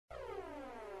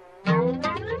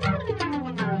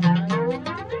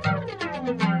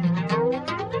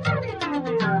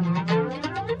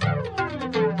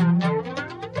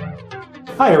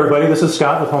Hi everybody, this is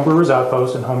Scott with Homebrewers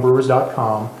Outpost and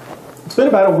homebrewers.com. It's been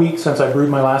about a week since I brewed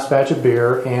my last batch of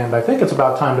beer, and I think it's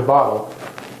about time to bottle.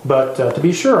 But to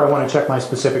be sure, I want to check my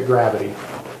specific gravity.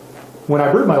 When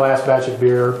I brewed my last batch of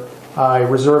beer, I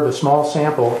reserved a small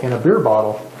sample in a beer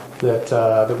bottle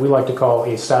that we like to call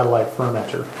a satellite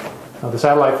fermenter. The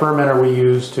satellite fermenter we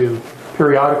use to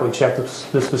periodically check the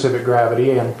specific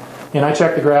gravity, and I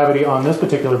checked the gravity on this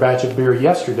particular batch of beer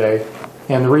yesterday,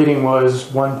 and the reading was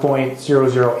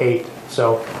 1.008.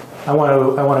 So I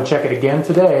want to check it again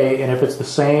today, and if it's the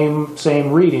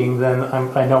same reading, then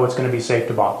I know it's going to be safe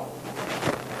to bottle.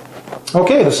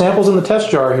 Okay, the sample's in the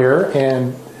test jar here,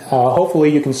 and hopefully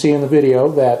you can see in the video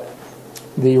that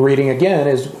the reading again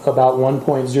is about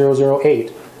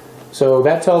 1.008. So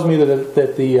that tells me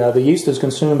that the yeast has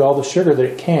consumed all the sugar that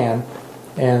it can,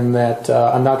 and that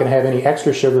I'm not going to have any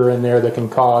extra sugar in there that can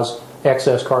cause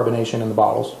excess carbonation in the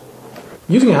bottles.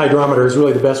 Using a hydrometer is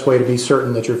really the best way to be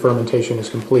certain that your fermentation is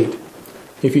complete.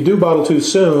 If you do bottle too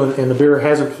soon and the beer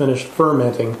hasn't finished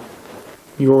fermenting,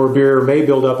 your beer may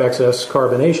build up excess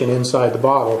carbonation inside the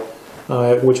bottle,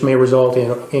 which may result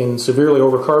in severely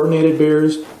overcarbonated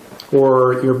beers,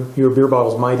 or your beer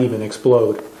bottles might even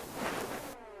explode.